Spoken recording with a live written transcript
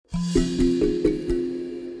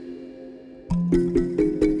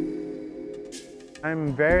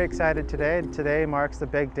I'm very excited today. Today marks the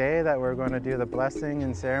big day that we're going to do the blessing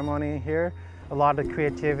and ceremony here. A lot of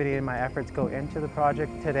creativity and my efforts go into the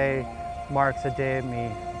project. Today marks a day of me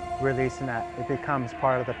releasing that. It becomes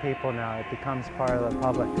part of the people now. It becomes part of the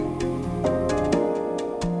public.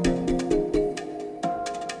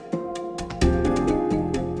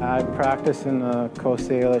 I practice in the Coast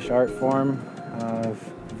Salish art form.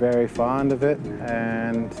 Very fond of it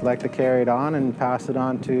and like to carry it on and pass it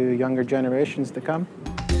on to younger generations to come.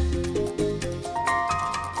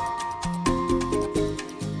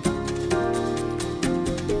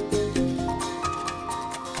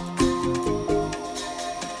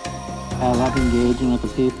 I love engaging with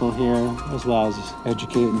the people here, as well as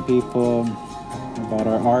educating people about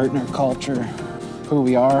our art and our culture, who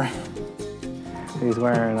we are. He's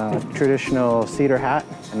wearing a traditional cedar hat,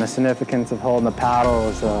 and the significance of holding the paddle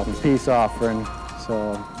is a peace offering.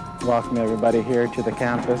 So welcome everybody here to the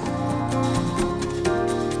campus.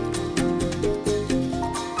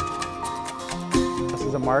 This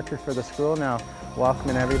is a marker for the school now,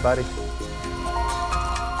 welcoming everybody.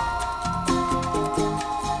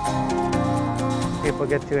 People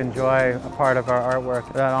get to enjoy a part of our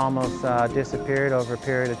artwork that almost disappeared over a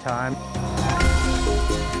period of time.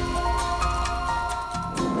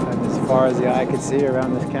 As far as the eye could see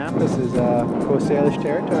around this campus is Coast Salish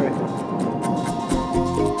territory.